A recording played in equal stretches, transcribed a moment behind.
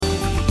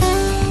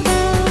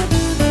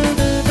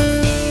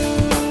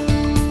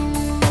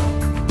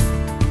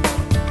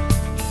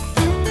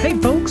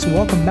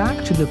welcome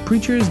back to the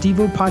Preacher's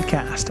Devo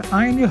Podcast.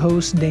 I am your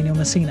host, Daniel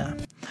Messina.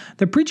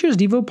 The Preacher's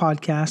Devo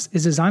Podcast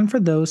is designed for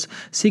those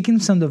seeking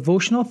some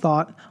devotional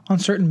thought on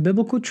certain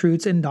biblical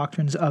truths and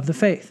doctrines of the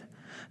faith.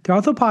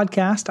 Throughout the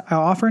podcast, I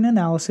offer an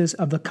analysis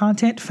of the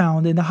content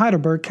found in the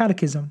Heidelberg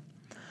Catechism.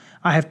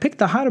 I have picked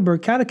the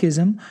Heidelberg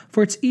Catechism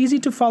for its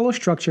easy-to-follow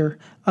structure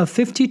of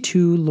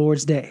 52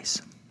 Lord's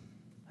Days.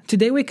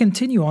 Today we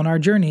continue on our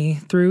journey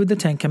through the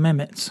Ten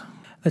Commandments.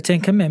 The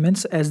Ten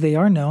Commandments, as they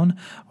are known,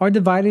 are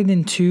divided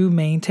in two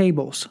main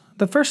tables.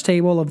 The first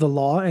table of the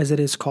law, as it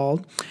is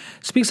called,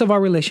 speaks of our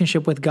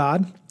relationship with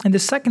God, and the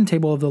second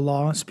table of the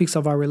law speaks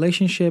of our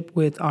relationship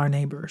with our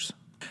neighbors.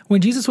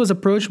 When Jesus was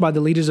approached by the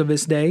leaders of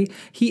his day,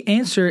 he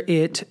answered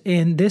it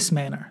in this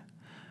manner.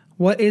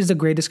 What is the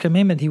greatest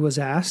commandment, he was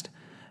asked.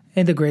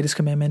 And the greatest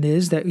commandment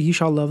is that you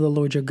shall love the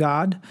Lord your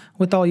God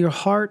with all your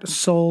heart,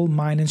 soul,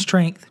 mind, and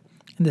strength.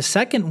 And the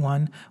second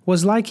one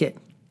was like it.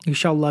 You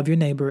shall love your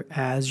neighbor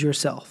as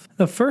yourself.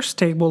 The first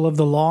table of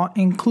the law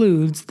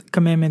includes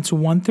commandments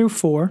 1 through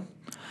 4,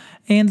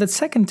 and the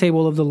second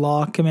table of the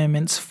law,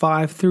 commandments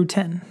 5 through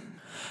 10.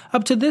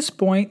 Up to this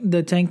point,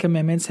 the 10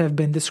 commandments have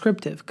been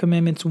descriptive.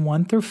 Commandments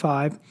 1 through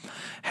 5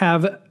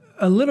 have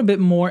a little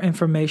bit more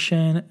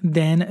information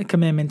than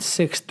commandments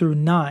 6 through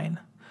 9.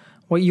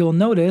 What you'll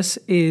notice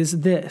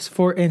is this.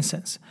 For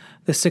instance,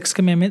 the 6th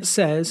commandment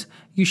says,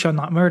 you shall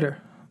not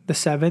murder. The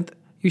 7th,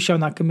 you shall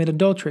not commit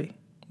adultery.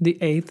 The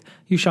 8th,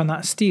 you shall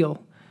not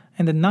steal.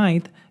 And the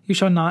 9th, you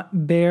shall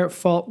not bear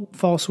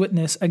false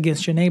witness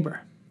against your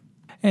neighbor.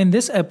 In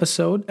this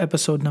episode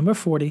number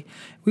 40,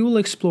 we will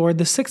explore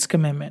the 6th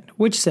commandment,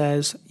 which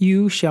says,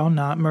 you shall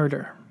not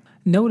murder.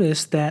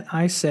 Notice that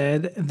I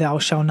said, thou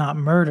shalt not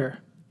murder.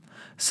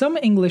 Some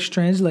English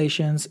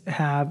translations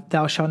have,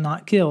 thou shalt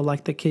not kill,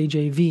 like the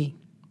KJV.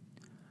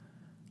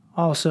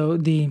 Also,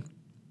 the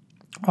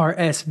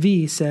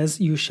RSV says,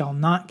 you shall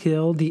not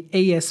kill. The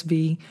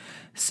ASV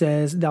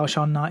says, thou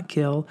shalt not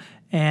kill.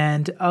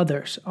 And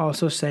others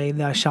also say,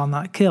 thou shalt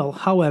not kill.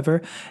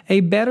 However,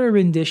 a better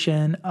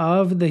rendition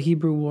of the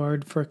Hebrew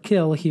word for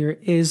kill here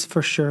is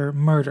for sure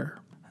murder.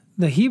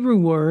 The Hebrew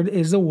word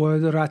is the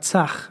word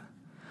ratzach,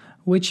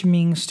 which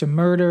means to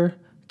murder,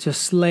 to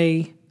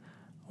slay,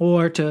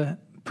 or to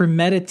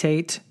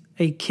premeditate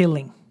a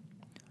killing.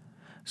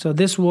 So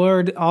this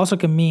word also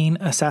can mean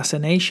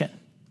assassination.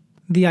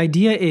 The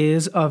idea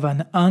is of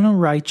an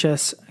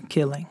unrighteous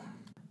killing.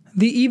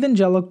 The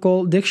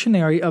Evangelical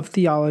Dictionary of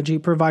Theology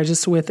provides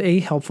us with a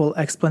helpful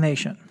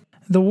explanation.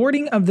 The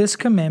wording of this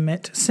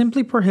commandment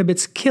simply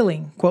prohibits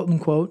killing, quote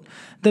unquote.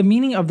 The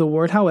meaning of the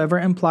word, however,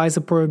 implies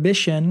a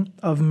prohibition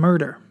of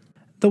murder.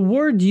 The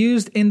word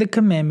used in the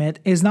commandment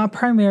is not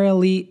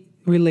primarily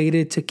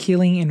related to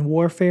killing in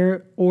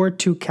warfare or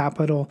to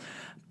capital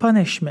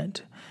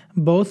punishment.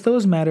 Both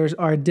those matters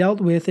are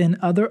dealt with in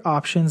other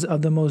options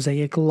of the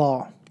Mosaic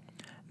Law.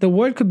 The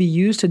word could be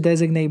used to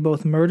designate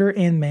both murder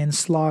and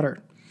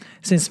manslaughter.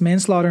 Since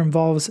manslaughter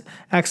involves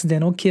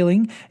accidental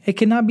killing, it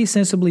cannot be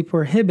sensibly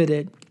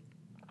prohibited.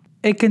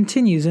 It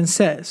continues and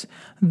says,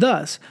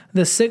 thus,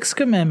 the 6th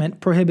commandment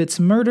prohibits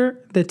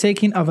murder, the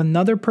taking of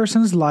another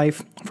person's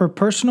life for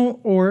personal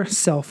or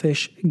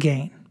selfish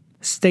gain.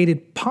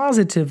 Stated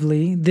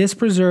positively, this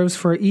preserves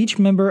for each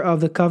member of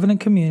the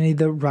covenant community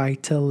the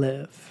right to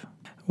live.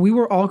 We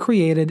were all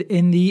created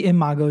in the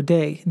Imago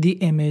Dei, the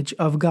image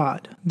of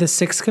God. The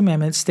 6th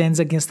commandment stands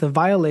against the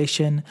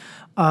violation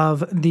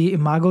of the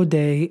Imago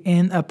Dei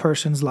in a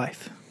person's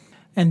life.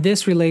 And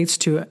this relates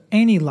to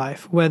any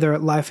life, whether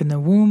life in the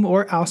womb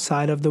or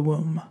outside of the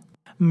womb.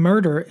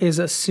 Murder is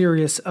a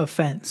serious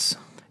offense.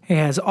 It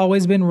has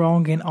always been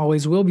wrong and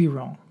always will be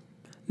wrong.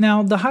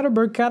 Now, the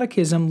Heidelberg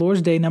Catechism,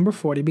 Lord's Day number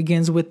 40,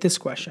 begins with this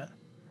question.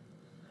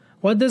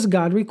 What does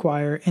God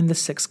require in the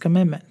 6th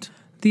commandment?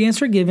 The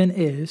answer given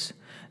is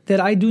that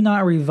I do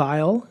not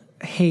revile,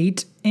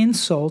 hate,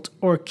 insult,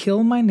 or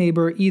kill my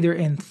neighbor either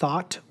in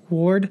thought,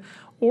 word,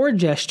 or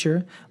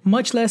gesture,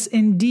 much less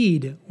in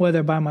deed,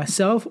 whether by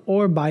myself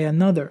or by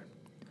another.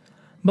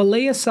 But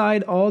lay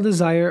aside all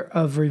desire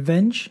of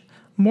revenge,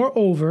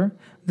 moreover,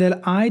 that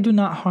I do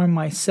not harm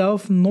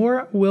myself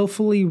nor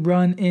willfully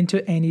run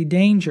into any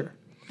danger.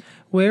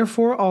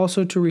 Wherefore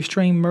also to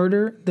restrain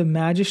murder, the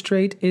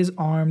magistrate is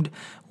armed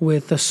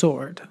with the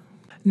sword.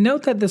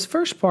 Note that this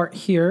first part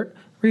here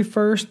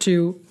refers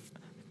to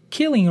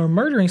killing or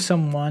murdering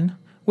someone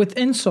with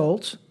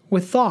insults,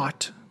 with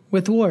thought,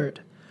 with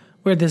word.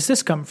 Where does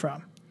this come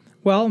from?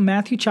 Well,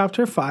 Matthew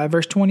chapter 5,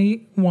 verse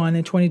 21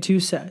 and 22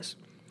 says,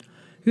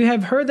 you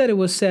have heard that it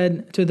was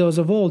said to those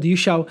of old, you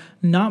shall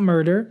not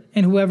murder,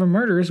 and whoever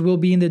murders will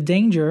be in the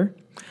danger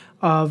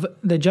of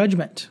the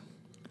judgment.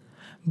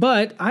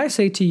 But I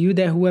say to you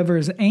that whoever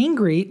is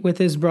angry with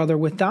his brother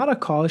without a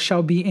cause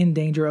shall be in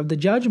danger of the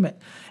judgment.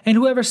 And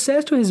whoever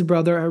says to his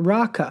brother,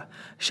 Raka,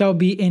 shall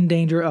be in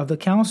danger of the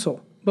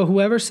council. But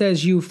whoever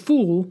says, you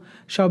fool,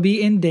 shall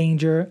be in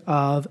danger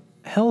of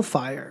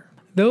hellfire.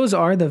 Those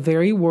are the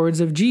very words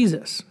of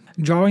Jesus.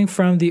 Drawing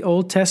from the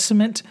Old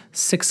Testament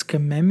 6th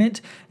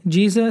commandment,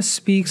 Jesus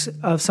speaks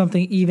of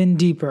something even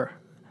deeper,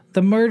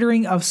 the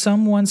murdering of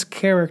someone's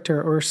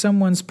character or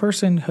someone's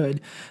personhood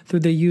through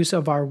the use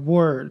of our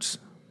words.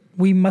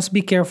 We must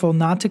be careful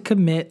not to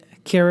commit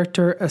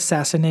character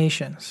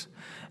assassinations.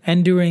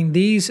 And during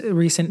these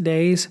recent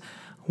days,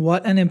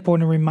 what an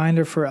important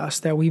reminder for us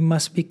that we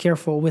must be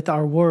careful with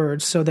our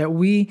words so that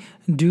we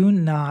do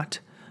not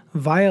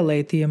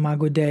violate the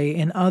Imago Dei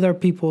in other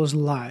people's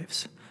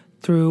lives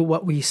through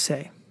what we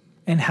say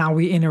and how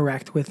we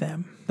interact with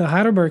them. The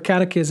Heidelberg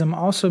Catechism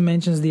also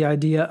mentions the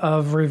idea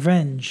of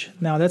revenge.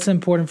 Now, that's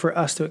important for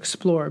us to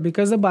explore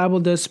because the Bible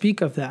does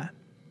speak of that.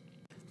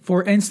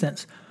 For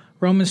instance,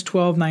 Romans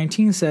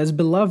 12:19 says,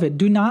 "Beloved,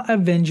 do not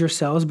avenge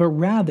yourselves, but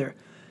rather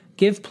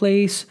give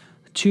place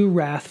to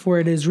wrath, for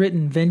it is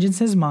written,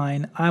 Vengeance is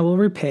mine, I will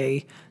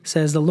repay,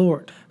 says the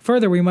Lord."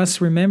 Further, we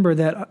must remember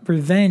that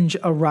revenge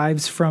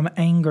arrives from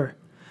anger.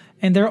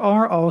 And there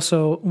are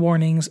also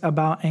warnings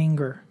about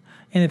anger.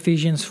 In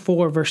Ephesians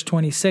 4, verse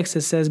 26,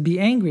 it says, "Be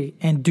angry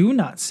and do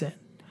not sin,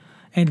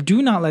 and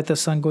do not let the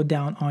sun go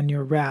down on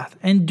your wrath,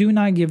 and do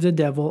not give the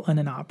devil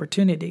an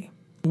opportunity."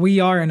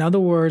 We are, in other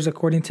words,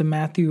 according to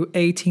Matthew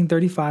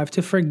 18:35,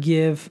 to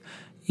forgive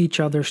each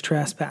other's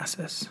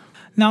trespasses.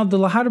 Now,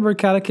 the Heidelberg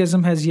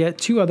Catechism has yet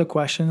two other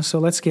questions, so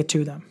let's get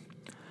to them.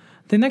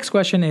 The next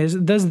question is,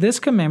 does this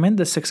commandment,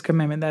 the sixth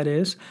commandment that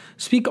is,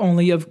 speak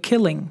only of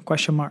killing?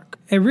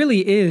 It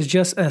really is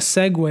just a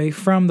segue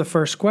from the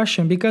first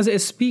question because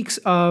it speaks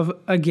of,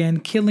 again,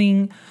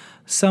 killing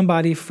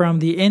somebody from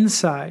the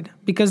inside,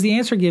 because the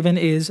answer given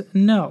is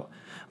no.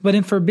 But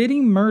in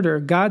forbidding murder,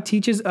 God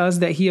teaches us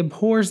that he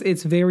abhors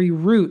its very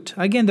root.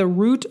 Again, the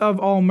root of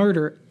all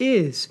murder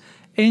is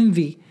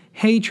envy,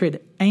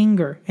 hatred,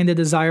 anger, and the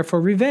desire for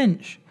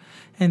revenge.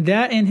 And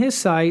that in his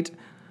sight,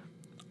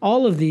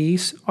 all of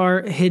these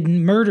are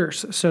hidden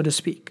murders, so to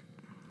speak.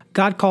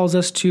 God calls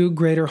us to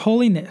greater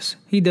holiness.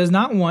 He does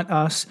not want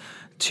us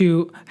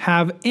to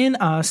have in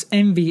us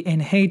envy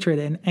and hatred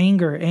and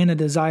anger and a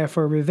desire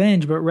for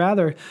revenge, but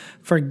rather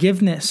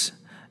forgiveness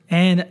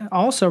and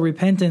also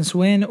repentance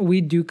when we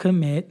do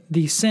commit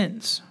these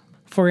sins.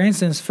 For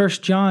instance,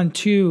 1 John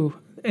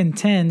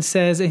 2:10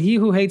 says, "He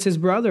who hates his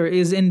brother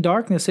is in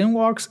darkness and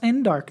walks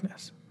in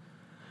darkness."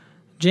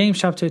 James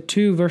chapter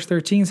 2, verse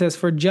 13 says,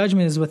 "For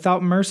judgment is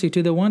without mercy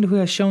to the one who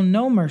has shown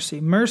no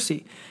mercy.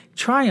 Mercy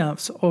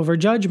triumphs over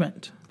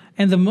judgment."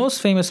 And the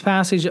most famous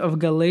passage of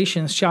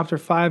Galatians chapter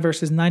 5,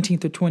 verses 19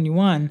 to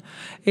 21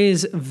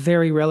 is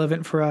very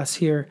relevant for us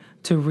here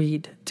to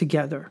read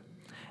together.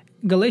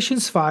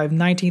 Galatians 5,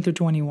 19 to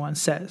 21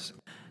 says,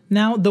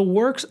 "Now the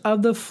works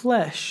of the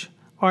flesh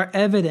are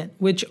evident,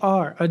 which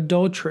are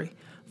adultery,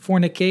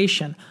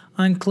 fornication,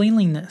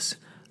 uncleanliness,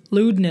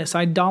 lewdness,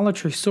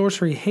 idolatry,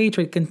 sorcery,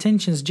 hatred,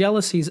 contentions,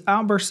 jealousies,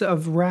 outbursts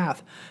of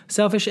wrath,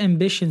 selfish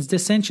ambitions,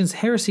 dissensions,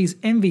 heresies,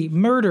 envy,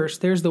 murders,"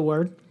 there's the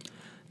word,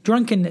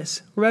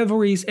 "drunkenness,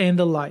 revelries, and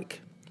the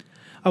like,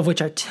 of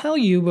which I tell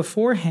you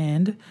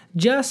beforehand,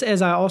 just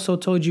as I also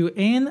told you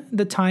in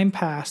the time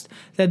past,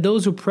 that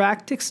those who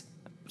practice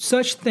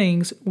such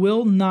things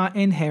will not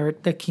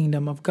inherit the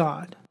kingdom of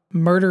God."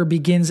 Murder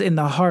begins in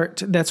the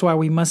heart. That's why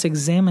we must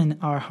examine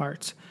our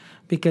hearts,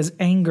 because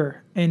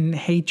anger and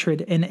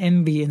hatred and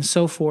envy and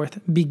so forth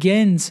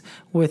begins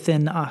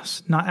within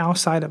us, not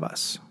outside of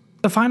us.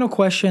 The final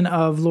question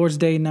of Lord's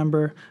Day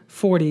number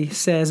 40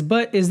 says,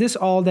 "But is this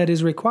all that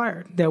is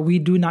required, that we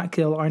do not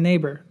kill our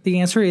neighbor?" The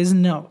answer is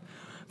no.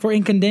 For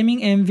in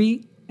condemning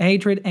envy,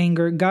 hatred,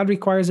 anger, God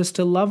requires us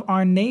to love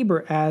our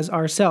neighbor as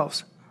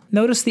ourselves.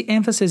 Notice the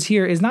emphasis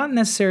here is not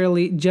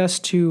necessarily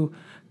just to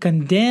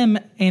condemn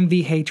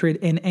envy, hatred,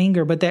 and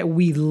anger, but that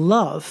we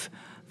love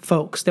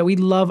folks, that we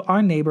love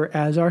our neighbor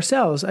as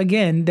ourselves.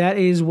 Again, that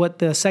is what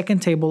the second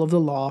table of the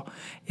law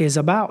is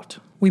about.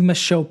 We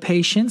must show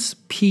patience,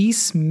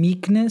 peace,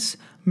 meekness,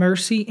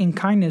 mercy, and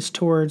kindness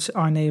towards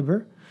our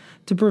neighbor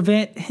to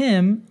prevent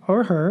him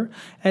or her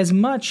as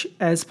much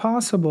as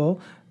possible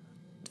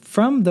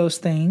from those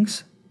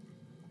things,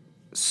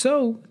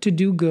 so to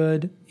do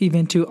good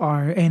even to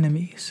our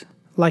enemies.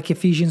 Like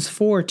Ephesians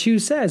 4:2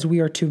 says,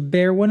 we are to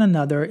bear one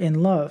another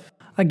in love.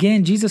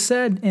 Again, Jesus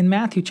said in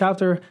Matthew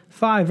chapter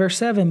 5, verse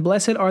 7,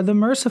 "Blessed are the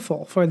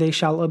merciful, for they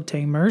shall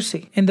obtain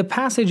mercy." In the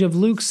passage of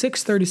Luke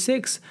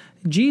 6:36,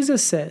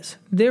 Jesus says,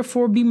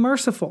 "Therefore be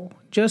merciful,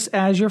 just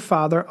as your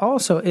Father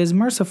also is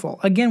merciful."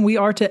 Again, we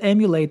are to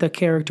emulate the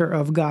character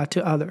of God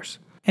to others.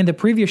 In the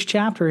previous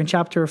chapter, in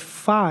chapter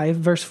 5,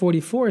 verse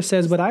 44, it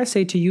says, "But I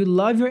say to you,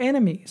 love your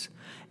enemies,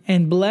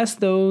 and bless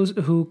those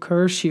who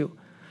curse you,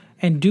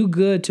 and do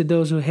good to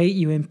those who hate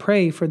you, and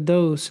pray for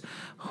those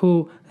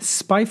who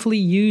spitefully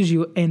use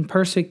you and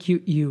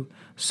persecute you,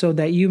 so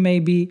that you may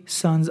be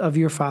sons of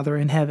your Father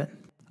in heaven."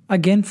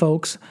 Again,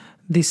 folks,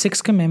 the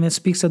sixth commandment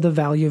speaks of the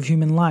value of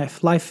human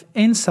life, life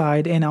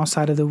inside and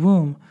outside of the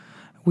womb.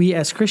 We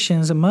as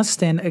Christians must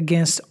stand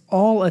against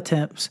all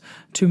attempts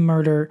to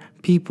murder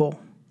people.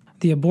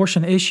 The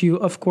abortion issue,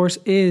 of course,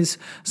 is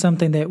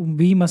something that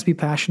we must be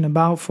passionate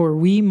about, for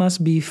we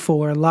must be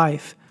for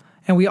life.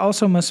 And we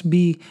also must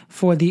be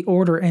for the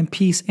order and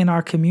peace in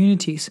our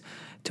communities.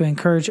 to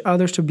encourage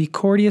others to be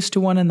courteous to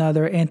one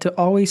another, and to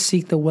always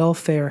seek the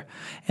welfare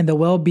and the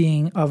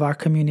well-being of our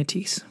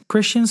communities.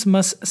 Christians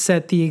must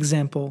set the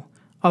example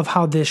of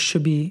how this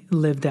should be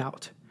lived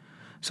out.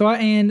 So I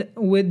end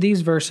with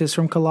these verses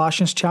from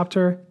Colossians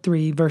chapter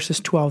 3, verses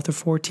 12 to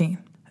 14.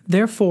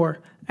 Therefore,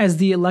 as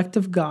the elect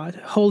of God,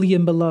 holy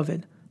and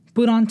beloved,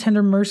 put on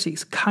tender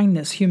mercies,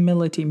 kindness,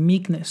 humility,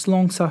 meekness,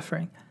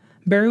 long-suffering,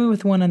 bearing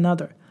with one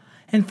another,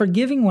 and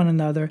forgiving one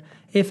another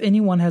if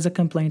anyone has a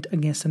complaint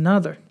against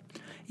another.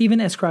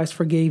 Even as Christ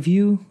forgave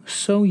you,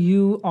 so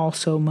you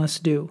also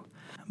must do.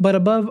 But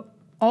above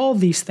all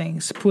these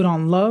things, put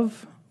on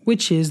love,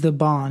 which is the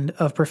bond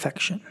of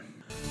perfection.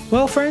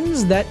 Well,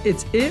 friends, that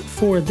is it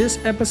for this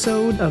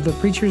episode of the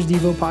Preacher's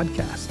Devo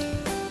podcast.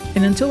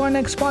 And until our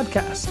next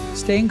podcast,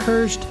 stay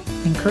encouraged,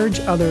 encourage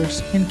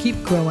others, and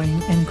keep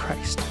growing in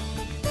Christ.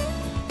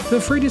 Feel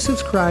free to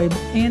subscribe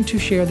and to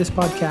share this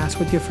podcast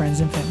with your friends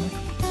and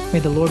family. May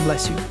the Lord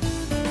bless you.